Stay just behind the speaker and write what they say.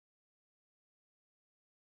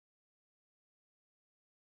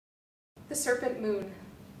The Serpent Moon,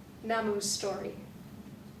 Namu's story.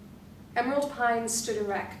 Emerald pines stood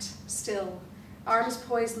erect, still, arms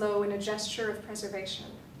poised low in a gesture of preservation.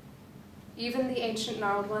 Even the ancient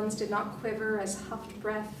gnarled ones did not quiver as huffed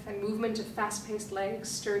breath and movement of fast-paced legs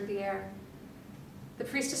stirred the air. The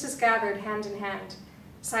priestesses gathered hand in hand,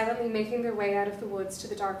 silently making their way out of the woods to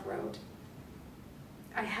the dark road.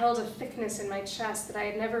 I held a thickness in my chest that I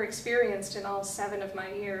had never experienced in all 7 of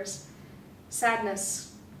my years. Sadness,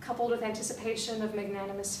 coupled with anticipation of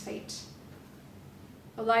magnanimous fate.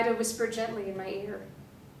 Olida whispered gently in my ear,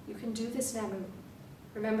 "You can do this, Namu.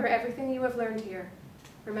 Remember everything you have learned here.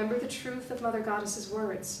 Remember the truth of Mother Goddess's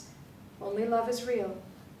words. Only love is real.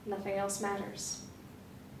 Nothing else matters."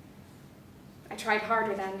 I tried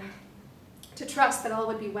harder then, to trust that all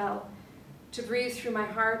would be well, to breathe through my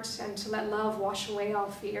heart and to let love wash away all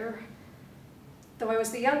fear. Though I was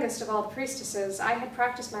the youngest of all the priestesses, I had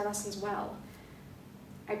practiced my lessons well.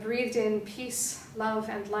 I breathed in peace, love,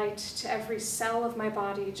 and light to every cell of my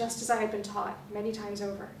body, just as I had been taught many times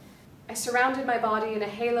over. I surrounded my body in a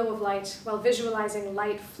halo of light while visualizing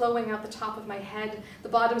light flowing out the top of my head, the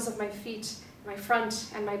bottoms of my feet, my front,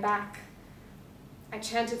 and my back. I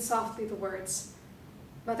chanted softly the words,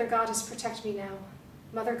 "Mother Goddess, protect me now.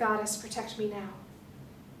 Mother Goddess, protect me now."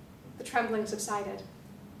 The trembling subsided.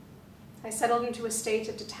 I settled into a state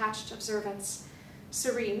of detached observance,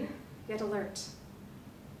 serene, yet alert.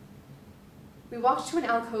 We walked to an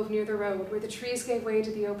alcove near the road where the trees gave way to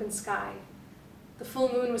the open sky. The full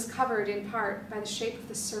moon was covered in part by the shape of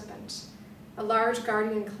the serpent, a large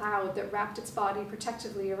guardian cloud that wrapped its body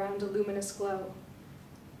protectively around a luminous glow.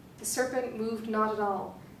 The serpent moved not at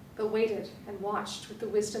all, but waited and watched with the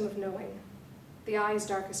wisdom of knowing, the eyes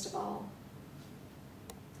darkest of all.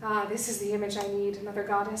 Ah, this is the image I need, Mother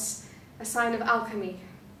Goddess, a sign of alchemy,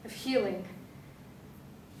 of healing.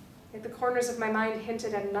 Yet the corners of my mind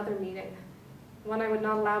hinted at another meaning, one I would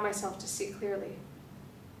not allow myself to see clearly.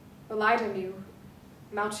 Olida knew,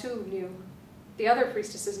 Mautu knew, the other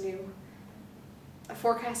priestesses knew. A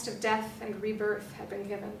forecast of death and rebirth had been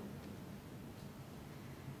given.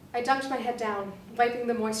 I dunked my head down, wiping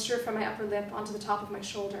the moisture from my upper lip onto the top of my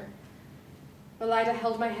shoulder. Olida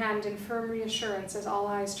held my hand in firm reassurance as all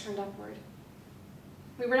eyes turned upward.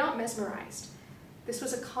 We were not mesmerized. This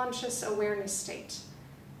was a conscious awareness state.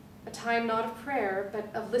 A time not of prayer,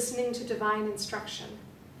 but of listening to divine instruction.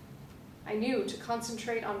 I knew to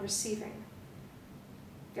concentrate on receiving.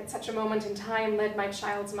 Yet such a moment in time led my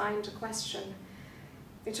child's mind to question.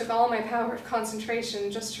 It took all my power of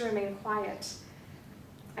concentration just to remain quiet.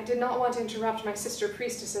 I did not want to interrupt my sister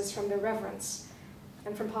priestesses from their reverence,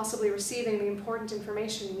 and from possibly receiving the important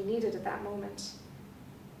information we needed at that moment.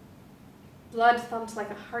 Blood thumped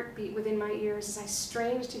like a heartbeat within my ears as I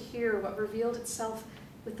strained to hear what revealed itself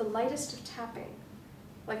with the lightest of tapping,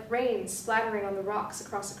 like rain splattering on the rocks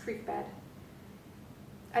across a creek bed.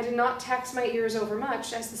 I did not tax my ears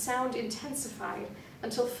overmuch as the sound intensified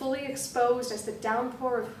until fully exposed as the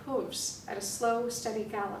downpour of hooves at a slow, steady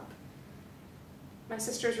gallop. My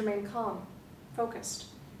sisters remained calm, focused.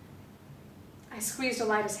 I squeezed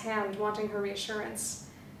Olida's hand, wanting her reassurance.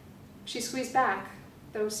 She squeezed back,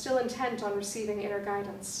 though still intent on receiving inner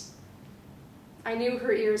guidance. I knew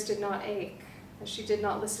her ears did not ache, as she did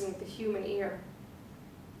not listen with the human ear.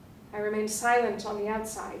 I remained silent on the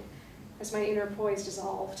outside as my inner poise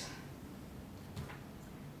dissolved.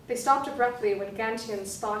 They stopped abruptly when Gantian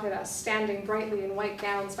spotted us standing brightly in white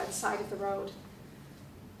gowns by the side of the road.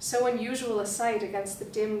 So unusual a sight against the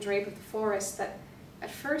dim drape of the forest that at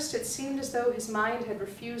first it seemed as though his mind had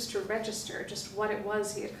refused to register just what it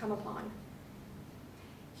was he had come upon.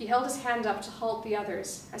 He held his hand up to halt the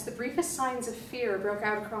others as the briefest signs of fear broke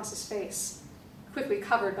out across his face, quickly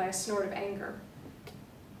covered by a snort of anger.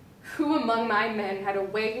 Who among my men had a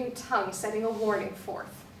wagging tongue setting a warning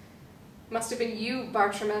forth? Must have been you,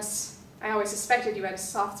 Bartramus. I always suspected you had a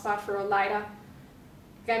soft spot for Olida.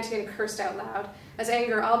 Gantian cursed out loud, as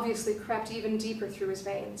anger obviously crept even deeper through his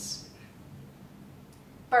veins.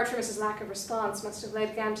 Bartramus's lack of response must have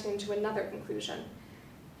led Gantian to another conclusion.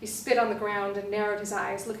 He spit on the ground and narrowed his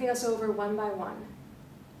eyes, looking us over one by one.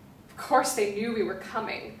 Of course they knew we were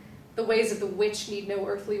coming. The ways of the witch need no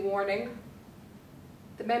earthly warning.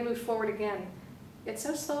 The men moved forward again, yet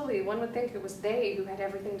so slowly one would think it was they who had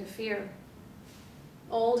everything to fear.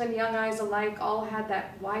 Old and young eyes alike all had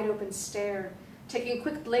that wide-open stare, taking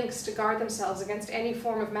quick blinks to guard themselves against any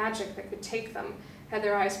form of magic that could take them had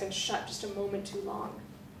their eyes been shut just a moment too long.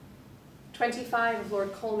 25 of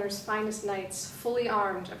Lord Colner's finest knights, fully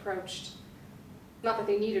armed, approached. Not that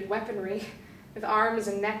they needed weaponry, with arms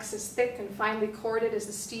and necks as thick and finely corded as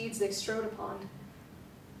the steeds they strode upon.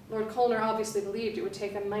 Lord Colner obviously believed it would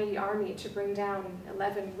take a mighty army to bring down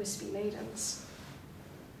 11 wispy maidens.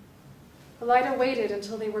 Elida waited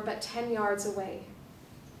until they were but 10 yards away.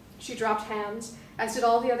 She dropped hands, as did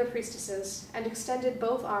all the other priestesses, and extended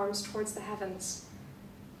both arms towards the heavens.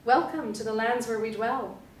 "Welcome to the lands where we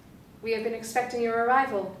dwell. We have been expecting your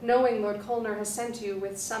arrival, knowing Lord Colner has sent you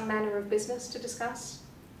with some manner of business to discuss."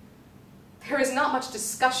 "There is not much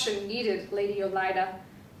discussion needed, Lady Olida."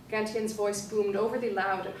 Gantian's voice boomed overly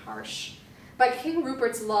loud and harsh. "By King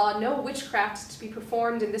Rupert's law, no witchcraft is to be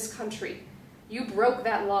performed in this country. You broke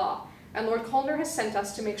that law, and Lord Colner has sent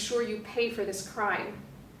us to make sure you pay for this crime."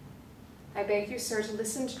 "I beg you, sir, to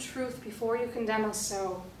listen to truth before you condemn us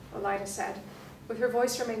so," Olida said, with her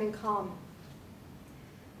voice remaining calm.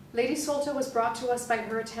 "Lady Solta was brought to us by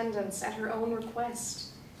her attendants at her own request.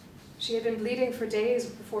 She had been bleeding for days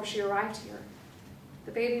before she arrived here.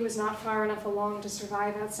 The baby was not far enough along to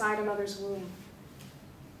survive outside a mother's womb.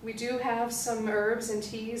 We do have some herbs and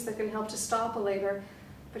teas that can help to stop a labor,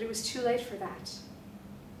 but it was too late for that.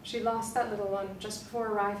 She lost that little one just before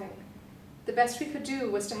arriving. The best we could do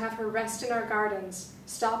was to have her rest in our gardens,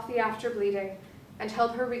 stop the after-bleeding, and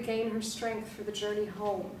help her regain her strength for the journey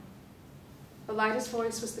home." Olida's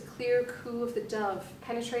voice was the clear coo of the dove,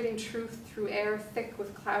 penetrating truth through air thick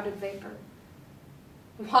with clouded vapor.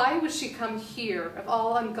 "Why would she come here, of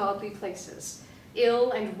all ungodly places,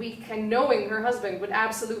 ill and weak, and knowing her husband would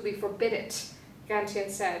absolutely forbid it?" Gantian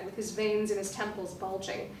said, with his veins in his temples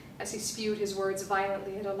bulging, as he spewed his words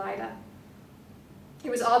violently at Olida.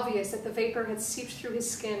 It was obvious that the vapor had seeped through his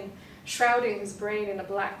skin, shrouding his brain in a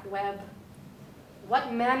black web.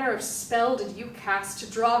 "What manner of spell did you cast to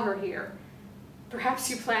draw her here? Perhaps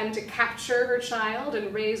you planned to capture her child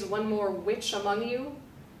and raise one more witch among you?"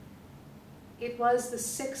 "It was the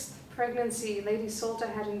 6th pregnancy Lady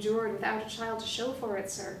Solta had endured without a child to show for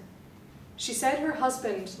it, sir. She said her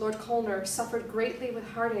husband, Lord Colner, suffered greatly with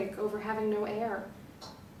heartache over having no heir.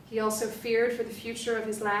 He also feared for the future of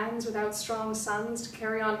his lands without strong sons to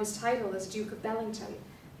carry on his title as Duke of Bellington,"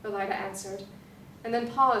 Olida answered, and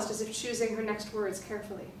then paused as if choosing her next words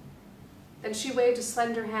carefully. Then she waved a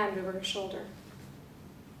slender hand over her shoulder.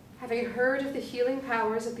 "Having heard of the healing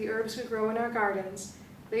powers of the herbs we grow in our gardens,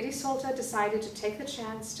 Lady Solta decided to take the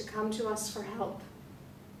chance to come to us for help.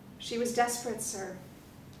 She was desperate, sir,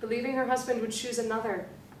 believing her husband would choose another,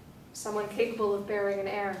 someone capable of bearing an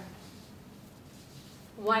heir."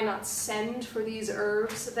 "Why not send for these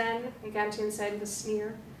herbs, then?" Gantian said with a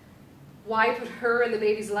sneer. "Why put her and the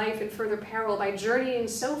baby's life in further peril by journeying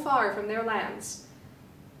so far from their lands?"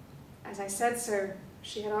 "As I said, sir,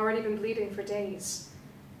 she had already been bleeding for days.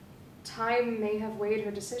 Time may have weighed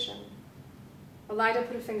her decision." Olida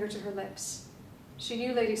put a finger to her lips. She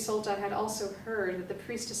knew Lady Solta had also heard that the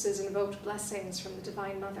priestesses invoked blessings from the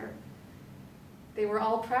Divine Mother. They were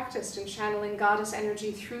all practiced in channeling goddess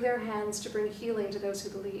energy through their hands to bring healing to those who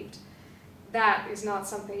believed. That is not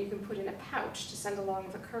something you can put in a pouch to send along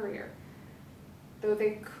with a courier. Though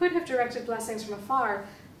they could have directed blessings from afar,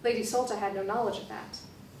 Lady Solta had no knowledge of that.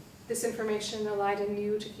 This information Olida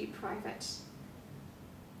knew to keep private.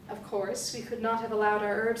 Of course, we could not have allowed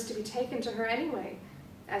our herbs to be taken to her anyway,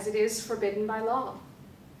 as it is forbidden by law.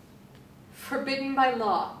 Forbidden by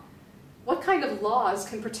law? What kind of laws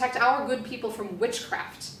can protect our good people from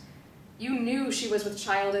witchcraft? You knew she was with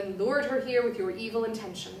child and lured her here with your evil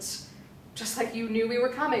intentions, just like you knew we were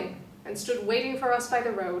coming and stood waiting for us by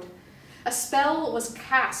the road. A spell was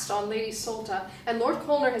cast on Lady Solta, and Lord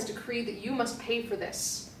Colner has decreed that you must pay for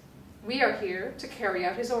this. We are here to carry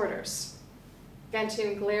out his orders."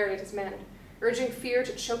 Gantian glared at his men, urging fear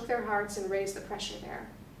to choke their hearts and raise the pressure there.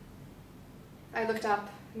 I looked up,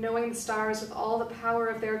 knowing the stars with all the power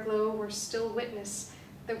of their glow were still witness,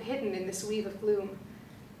 though hidden in this weave of gloom.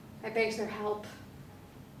 I begged their help.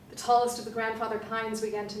 The tallest of the grandfather pines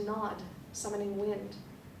began to nod, summoning wind.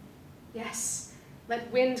 "Yes,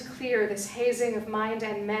 let wind clear this hazing of mind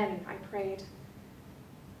and men," I prayed.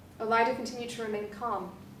 Olida continued to remain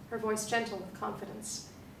calm, her voice gentle with confidence.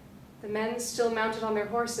 The men, still mounted on their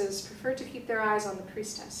horses, preferred to keep their eyes on the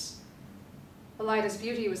priestess. Olida's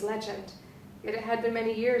beauty was legend, yet it had been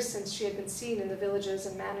many years since she had been seen in the villages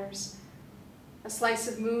and manors. A slice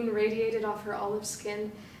of moon radiated off her olive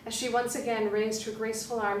skin as she once again raised her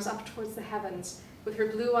graceful arms up towards the heavens, with her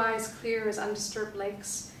blue eyes clear as undisturbed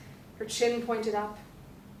lakes, her chin pointed up,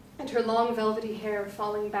 and her long velvety hair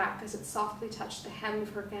falling back as it softly touched the hem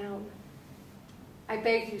of her gown. "I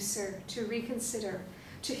beg you, sir, to reconsider,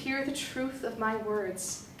 to hear the truth of my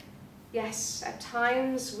words. Yes, at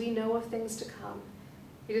times we know of things to come.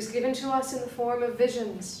 It is given to us in the form of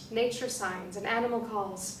visions, nature signs, and animal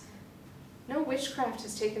calls. No witchcraft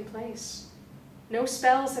has taken place. No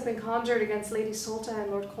spells have been conjured against Lady Solta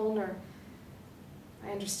and Lord Colner.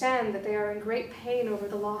 I understand that they are in great pain over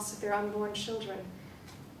the loss of their unborn children.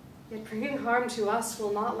 Yet bringing harm to us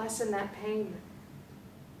will not lessen that pain.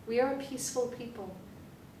 We are a peaceful people,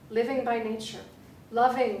 living by nature,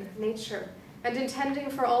 loving nature, and intending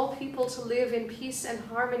for all people to live in peace and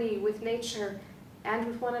harmony with nature and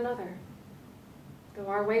with one another. Though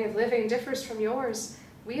our way of living differs from yours,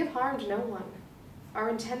 we have harmed no one. Our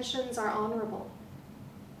intentions are honorable.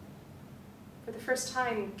 For the first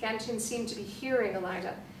time, Gantien seemed to be hearing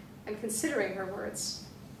Elida and considering her words.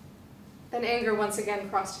 Then anger once again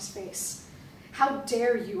crossed his face. How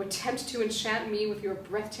dare you attempt to enchant me with your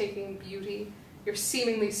breathtaking beauty, your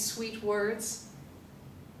seemingly sweet words?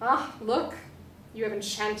 Ah, look, you have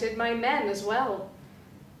enchanted my men as well.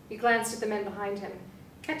 He glanced at the men behind him,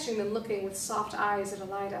 catching them looking with soft eyes at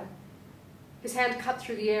Elida. His hand cut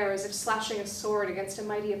through the air as if slashing a sword against a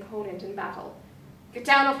mighty opponent in battle. Get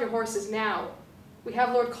down off your horses now. We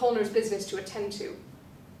have Lord Colner's business to attend to.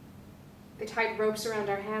 They tied ropes around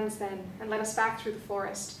our hands then and led us back through the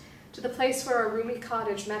forest to the place where our roomy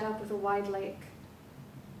cottage met up with a wide lake.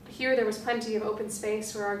 Here there was plenty of open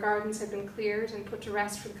space where our gardens had been cleared and put to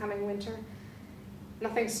rest for the coming winter.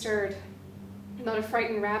 Nothing stirred. Not a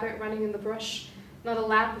frightened rabbit running in the bush, not a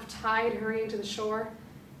lap of tide hurrying to the shore,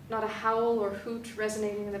 not a howl or hoot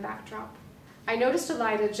resonating in the backdrop. I noticed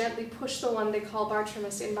Elida gently push the one they call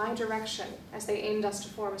Bartramus in my direction as they aimed us to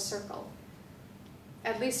form a circle.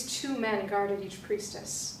 At least 2 men guarded each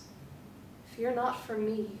priestess. Fear not for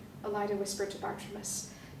me, Elida whispered to Bartramus.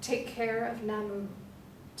 Take care of Namu.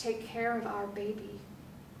 Take care of our baby.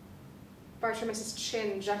 Bartramus's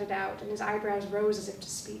chin jutted out and his eyebrows rose as if to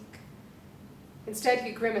speak. Instead,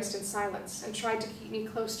 he grimaced in silence and tried to keep me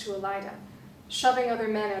close to Elida, shoving other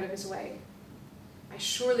men out of his way. I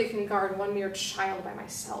surely can guard one mere child by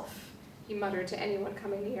myself, he muttered to anyone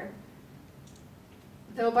coming near.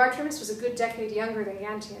 Though Bartramus was a good decade younger than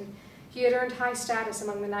Gantien, he had earned high status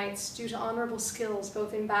among the knights due to honorable skills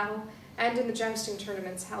both in battle and in the jousting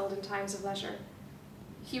tournaments held in times of leisure.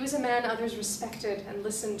 He was a man others respected and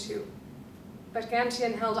listened to, but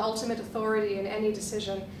Gantien held ultimate authority in any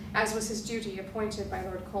decision, as was his duty appointed by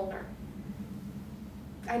Lord Colner.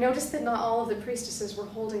 I noticed that not all of the priestesses were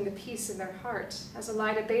holding the peace in their heart, as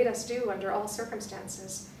Elida bade us do under all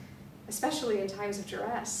circumstances, especially in times of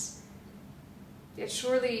duress. Yet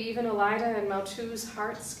surely even Elida and Maltu's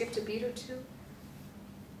heart skipped a beat or two.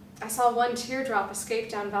 I saw one teardrop escape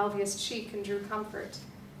down Valvia's cheek and drew comfort.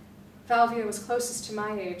 Valvia was closest to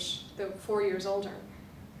my age, though 4 years older.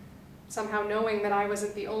 Somehow knowing that I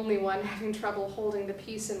wasn't the only one having trouble holding the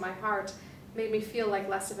peace in my heart made me feel like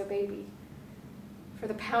less of a baby. For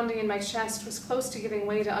the pounding in my chest was close to giving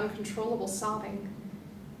way to uncontrollable sobbing.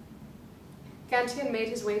 Gantien made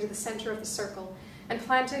his way to the center of the circle and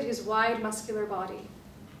planted his wide, muscular body.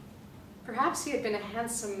 Perhaps he had been a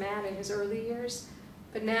handsome man in his early years,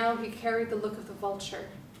 but now he carried the look of the vulture.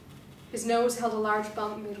 His nose held a large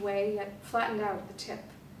bump midway, yet flattened out at the tip.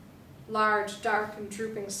 Large, dark, and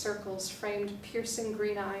drooping circles framed piercing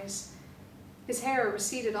green eyes. His hair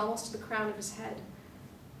receded almost to the crown of his head.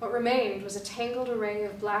 What remained was a tangled array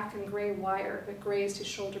of black and gray wire that grazed his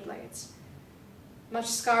shoulder blades. Much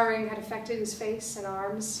scarring had affected his face and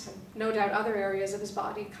arms, and no doubt other areas of his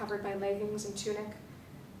body covered by leggings and tunic.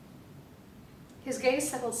 His gaze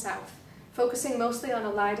settled south, focusing mostly on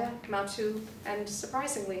Elida, Maltu, and,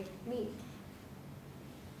 surprisingly, me.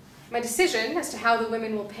 My decision as to how the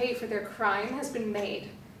women will pay for their crime has been made.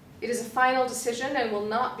 It is a final decision and will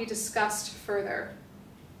not be discussed further.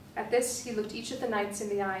 At this, he looked each of the knights in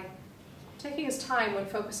the eye, taking his time when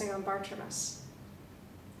focusing on Bartramus.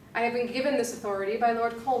 I have been given this authority by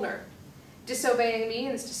Lord Colner. Disobeying me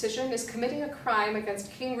in this decision is committing a crime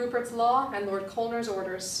against King Rupert's law and Lord Colner's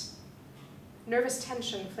orders. Nervous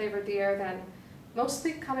tension flavored the air then,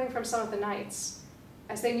 mostly coming from some of the knights,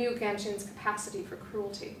 as they knew Gantien's capacity for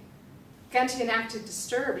cruelty. Gantien acted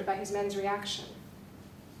disturbed by his men's reaction.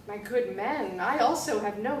 My good men, I also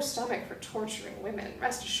have no stomach for torturing women,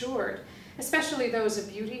 rest assured, especially those of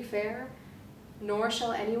beauty fair, nor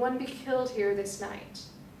shall anyone be killed here this night.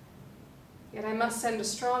 Yet I must send a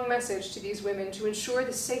strong message to these women to ensure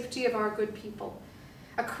the safety of our good people.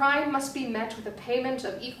 A crime must be met with a payment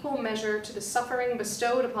of equal measure to the suffering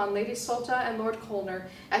bestowed upon Lady Solta and Lord Colner,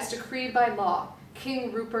 as decreed by law,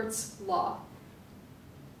 King Rupert's law.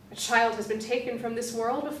 A child has been taken from this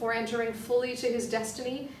world before entering fully to his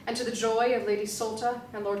destiny and to the joy of Lady Solta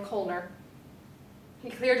and Lord Colner. He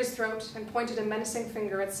cleared his throat and pointed a menacing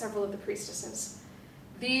finger at several of the priestesses.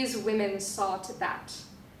 These women saw to that.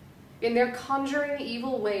 In their conjuring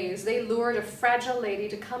evil ways, they lured a fragile lady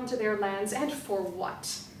to come to their lands, and for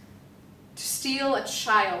what? To steal a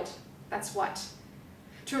child, that's what.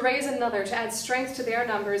 To raise another, to add strength to their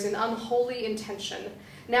numbers in unholy intention.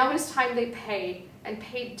 Now it is time they pay, and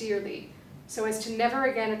pay dearly, so as to never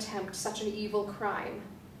again attempt such an evil crime.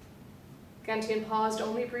 Gentian paused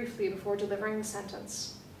only briefly before delivering the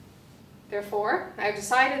sentence. Therefore, I have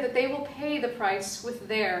decided that they will pay the price with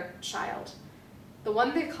their child, the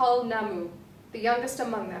one they call Namu, the youngest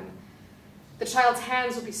among them. The child's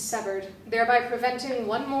hands will be severed, thereby preventing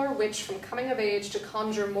one more witch from coming of age to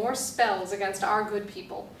conjure more spells against our good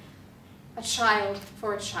people. A child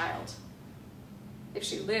for a child. If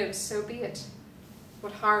she lives, so be it.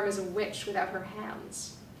 What harm is a witch without her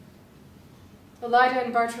hands? Elida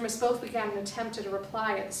and Bartramus both began an attempt at a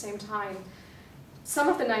reply at the same time. Some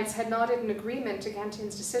of the knights had nodded in agreement to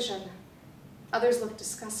Gantian's decision. Others looked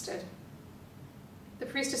disgusted. The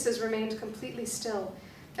priestesses remained completely still,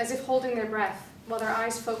 as if holding their breath, while their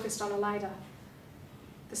eyes focused on Elida.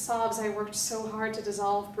 The sobs I worked so hard to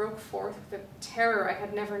dissolve broke forth with a terror I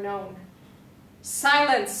had never known.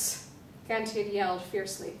 "Silence!" Gantian yelled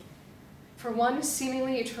fiercely. For one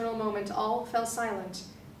seemingly eternal moment, all fell silent,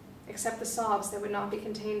 except the sobs that would not be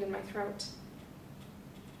contained in my throat.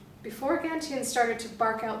 Before Gantian started to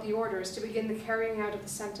bark out the orders to begin the carrying out of the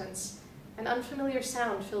sentence, an unfamiliar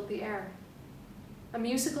sound filled the air. A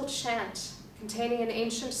musical chant containing an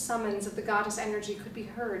ancient summons of the goddess energy could be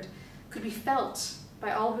heard, could be felt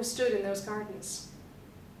by all who stood in those gardens.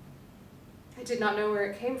 I did not know where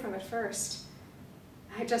it came from at first.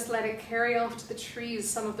 I just let it carry off to the trees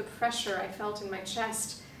some of the pressure I felt in my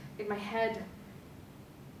chest, in my head.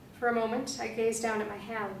 For a moment, I gazed down at my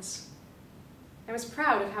hands. I was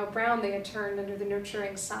proud of how brown they had turned under the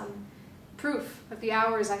nurturing sun, proof of the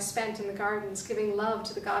hours I spent in the gardens giving love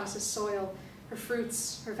to the goddess's soil, her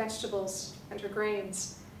fruits, her vegetables, and her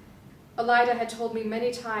grains. Elida had told me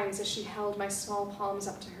many times as she held my small palms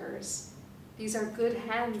up to hers, "These are good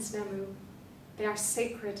hands, Namu. They are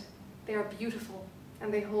sacred, they are beautiful,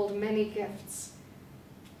 and they hold many gifts.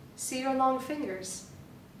 See your long fingers?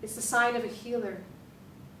 It's the sign of a healer.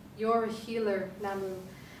 You're a healer, Namu.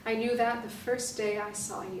 I knew that the first day I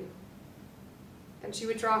saw you." Then she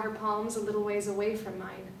would draw her palms a little ways away from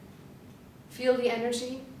mine. "Feel the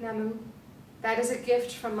energy, Namu? That is a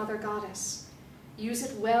gift from Mother Goddess. Use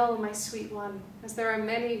it well, my sweet one, as there are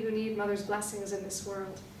many who need Mother's blessings in this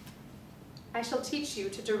world. I shall teach you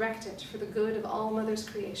to direct it for the good of all Mother's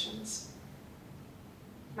creations."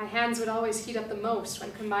 My hands would always heat up the most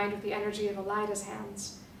when combined with the energy of Elida's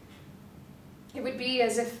hands. It would be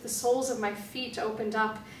as if the soles of my feet opened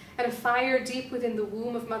up and a fire deep within the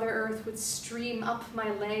womb of Mother Earth would stream up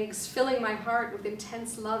my legs, filling my heart with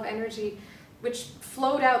intense love energy, which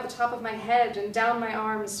flowed out the top of my head and down my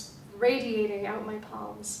arms, radiating out my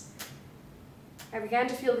palms. I began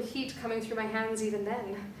to feel the heat coming through my hands even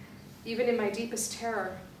then, even in my deepest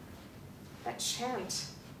terror. That chant,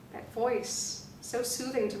 that voice, so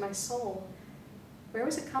soothing to my soul, where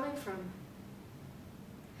was it coming from?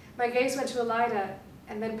 My gaze went to Elida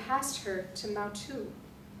and then past her to Mautu.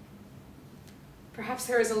 Perhaps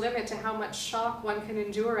there is a limit to how much shock one can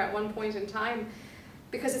endure at one point in time,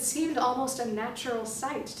 because it seemed almost a natural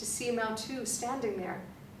sight to see Mautu standing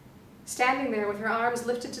there with her arms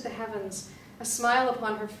lifted to the heavens, a smile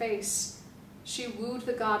upon her face. She wooed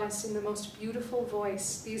the goddess in the most beautiful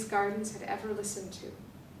voice these gardens had ever listened to.